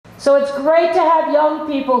So it's great to have young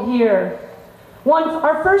people here.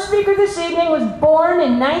 Our first speaker this evening was born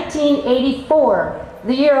in 1984,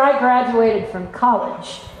 the year I graduated from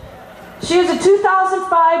college. She is a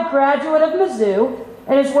 2005 graduate of Mizzou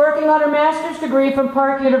and is working on her master's degree from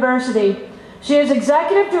Park University. She is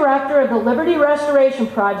executive director of the Liberty Restoration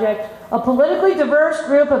Project, a politically diverse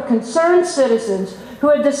group of concerned citizens who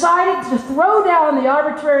have decided to throw down the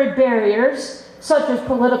arbitrary barriers, such as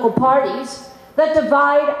political parties, that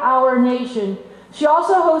divide our nation. She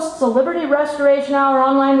also hosts the Liberty Restoration Hour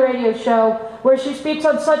online radio show where she speaks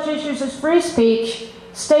on such issues as free speech,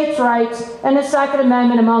 states' rights, and the Second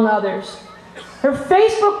Amendment, among others. Her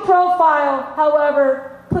Facebook profile,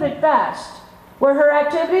 however, put it best, where her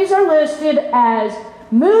activities are listed as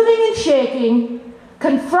moving and shaking,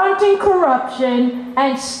 confronting corruption,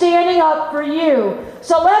 and standing up for you.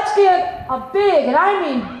 So let's give a big, and I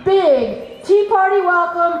mean big, Tea Party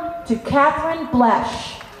welcome to Catherine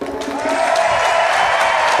Bleisch.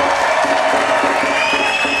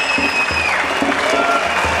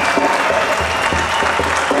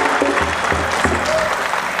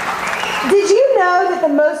 Did you know that the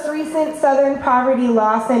most recent Southern Poverty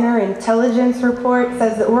Law Center intelligence report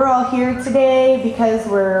says that we're all here today because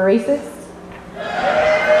we're racist?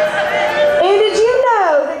 And did you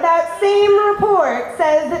know that that same report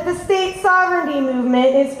says that the state sovereignty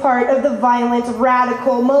movement is part of the violent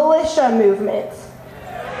radical militia movement?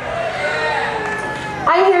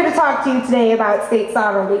 I'm here to talk to you today about state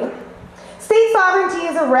sovereignty. State sovereignty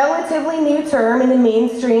is a relatively new term in the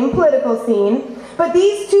mainstream political scene, but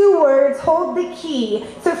these two words hold the key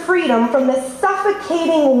to freedom from the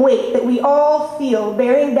suffocating weight that we all feel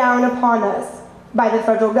bearing down upon us by the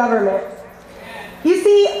federal government. You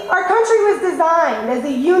see, our country was designed as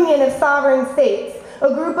a union of sovereign states,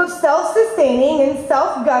 a group of self-sustaining and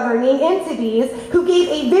self-governing entities who gave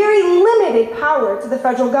a very limited power to the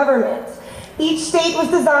federal government. Each state was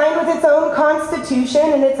designed with its own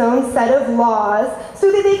constitution and its own set of laws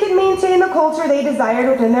so that they could maintain the culture they desired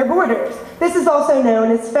within their borders. This is also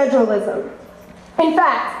known as federalism. In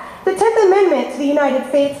fact, the 10th Amendment to the United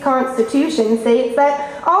States Constitution states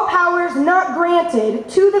that all powers not granted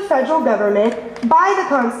to the federal government by the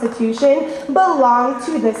Constitution belong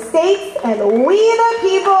to the states and we the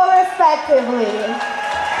people respectively.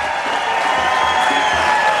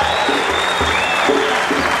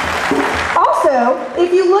 Also,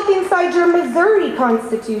 if you look inside your Missouri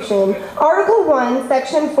Constitution, Article 1,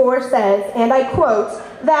 Section 4 says, and I quote,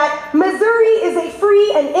 that Missouri is a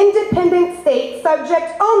free and independent state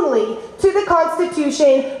subject only to the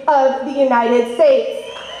Constitution of the United States.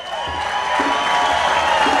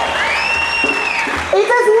 It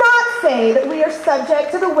does not say that we are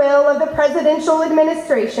subject to the will of the presidential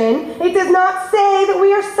administration. It does not say that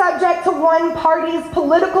we are subject to one party's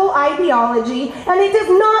political ideology, and it does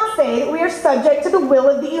not say that we are subject to the will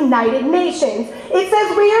of the United Nations. It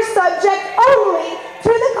says we are subject only to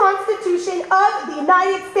the Constitution of the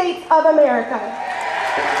United States of America.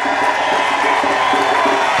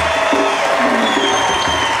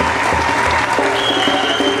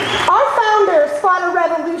 Fought a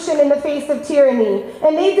revolution in the face of tyranny,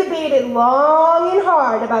 and they debated long and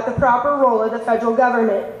hard about the proper role of the federal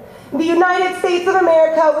government. The United States of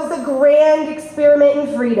America was a grand experiment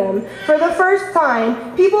in freedom. For the first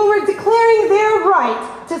time, people were declaring their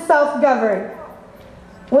right to self-govern.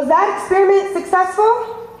 Was that experiment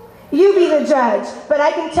successful? You be the judge, but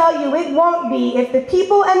I can tell you it won't be if the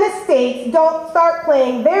people and the states don't start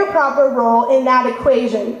playing their proper role in that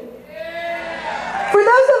equation. For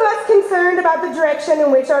those of us concerned about the direction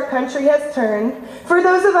in which our country has turned, for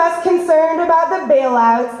those of us concerned about the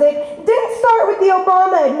bailouts that didn't start with the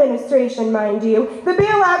Obama administration, mind you, the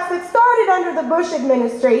bailouts that started under the Bush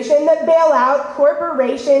administration that bail out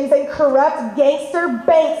corporations and corrupt gangster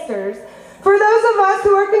banksters, for those of us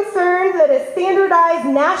who are concerned that a standardized,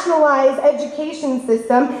 nationalized education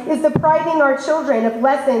system is depriving our children of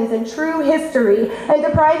lessons in true history and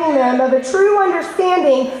depriving them of a true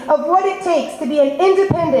understanding of what it takes to be an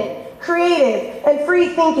independent, creative, and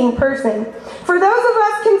free-thinking person. For those of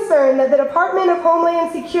us concerned that the Department of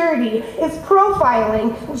Homeland Security is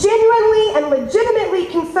profiling genuinely and legitimately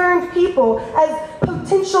concerned people as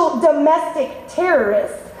potential domestic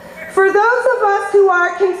terrorists. For those of us who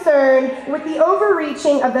are concerned with the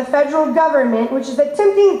overreaching of the federal government, which is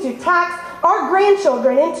attempting to tax our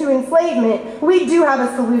grandchildren into enslavement, we do have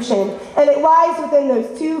a solution, and it lies within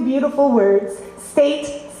those two beautiful words,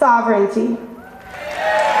 state sovereignty.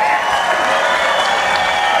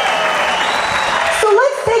 So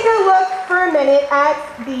let's take a look for a minute at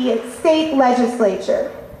the state legislature.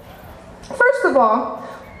 First of all,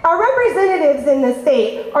 Our representatives in the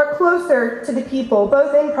state are closer to the people,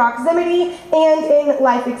 both in proximity and in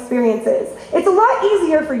life experiences. It's a lot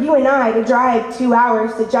easier for you and I to drive 2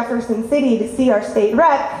 hours to Jefferson City to see our state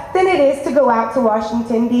rep than it is to go out to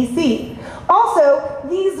Washington, D.C. Also,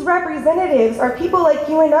 these representatives are people like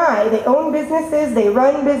you and I. They own businesses, they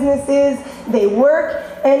run businesses, they work,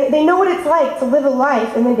 and they know what it's like to live a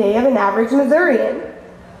life in the day of an average Missourian.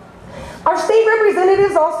 Our state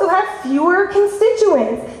representatives also have fewer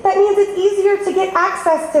constituents. That means it's easier to get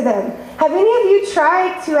access to them. Have any of you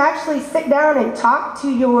tried to actually sit down and talk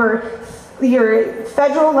to your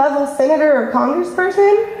federal level senator or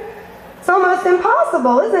congressperson? It's almost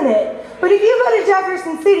impossible, isn't it? But if you go to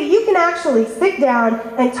Jefferson City, you can actually sit down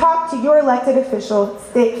and talk to your elected official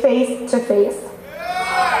face to face.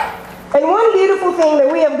 And one beautiful thing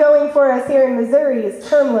that we have going for us here in Missouri is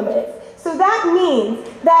term limits. So that means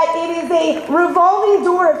that it is a revolving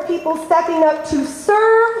door of people stepping up to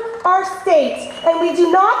serve our state. And we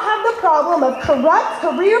do not have the problem of corrupt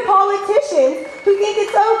career politicians who think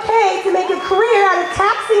it's okay to make a career out of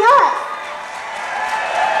taxing us.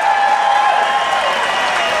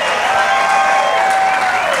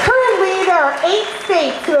 Currently, there are 8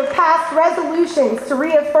 states who have passed resolutions to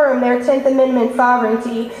reaffirm their 10th Amendment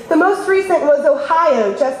sovereignty. The most recent was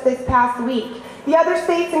Ohio just this past week. The other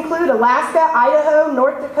states include Alaska, Idaho,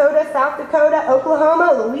 North Dakota, South Dakota,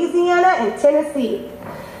 Oklahoma, Louisiana, and Tennessee.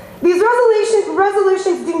 These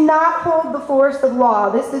resolutions do not hold the force of law,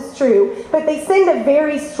 this is true, but they send a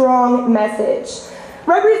very strong message.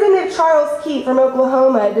 Representative Charles Keith from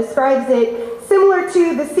Oklahoma describes it similar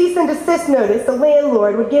to the cease and desist notice a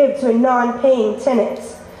landlord would give to a non-paying tenant.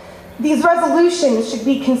 These resolutions should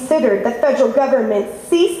be considered the federal government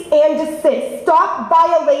cease and desist. Stop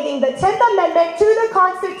violating the 10th Amendment to the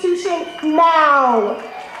Constitution now.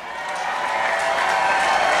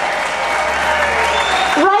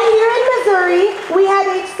 Right here in Missouri, we had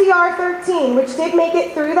HCR 13, which did make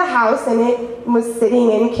it through the House, and it was sitting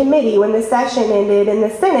in committee when the session ended in the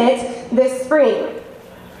Senate this spring.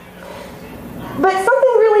 But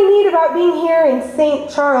something really neat about being here in St.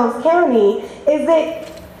 Charles County is that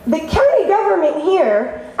the county government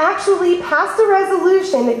here actually passed a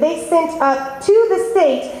resolution that they sent up to the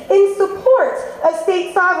state in support of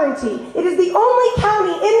state sovereignty. It is the only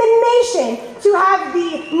county in the nation to have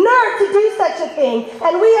the nerve to do such a thing.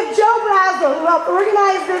 And we have Joe Brazel, who helped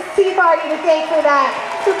organize this Tea Party, to thank for that.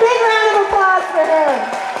 So big round of applause for him.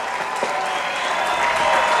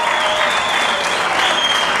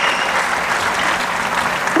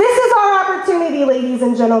 Ladies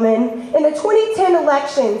and gentlemen, in the 2010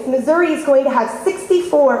 elections, Missouri is going to have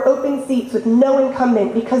 64 open seats with no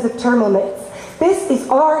incumbent because of term limits. This is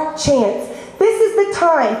our chance. This is the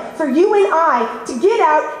time for you and I to get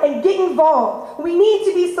out and get involved. We need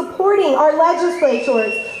to be supporting our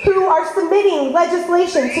legislators who are submitting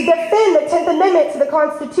legislation to defend the 10th Amendment to the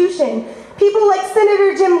Constitution. People like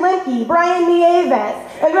Senator Jim Lemke, Brian Nieves,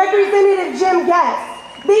 and Representative Jim Guest.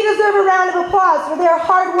 They deserve a round of applause for their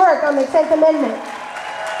hard work on the 10th Amendment.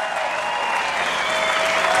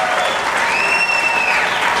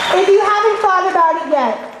 If you haven't thought about it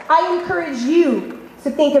yet, I encourage you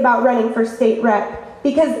to think about running for state rep,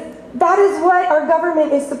 because that is what our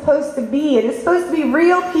government is supposed to be. It is supposed to be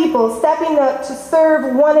real people stepping up to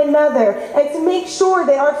serve one another and to make sure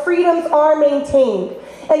that our freedoms are maintained.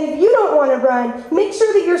 And if you don't want to run, make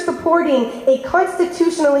sure that you're supporting a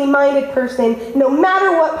constitutionally minded person, no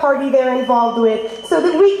matter what party they're involved with, so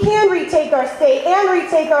that we can retake our state and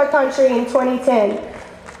retake our country in 2010.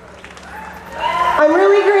 I'm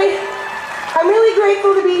really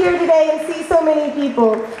grateful to be here today and see so many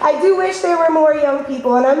people. I do wish there were more young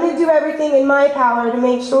people, and I'm going to do everything in my power to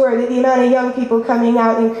make sure that the amount of young people coming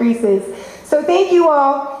out increases. So thank you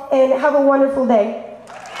all, and have a wonderful day.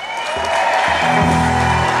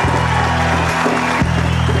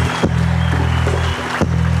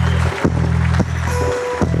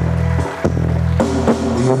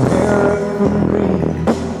 The American dream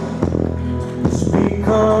has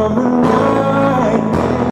become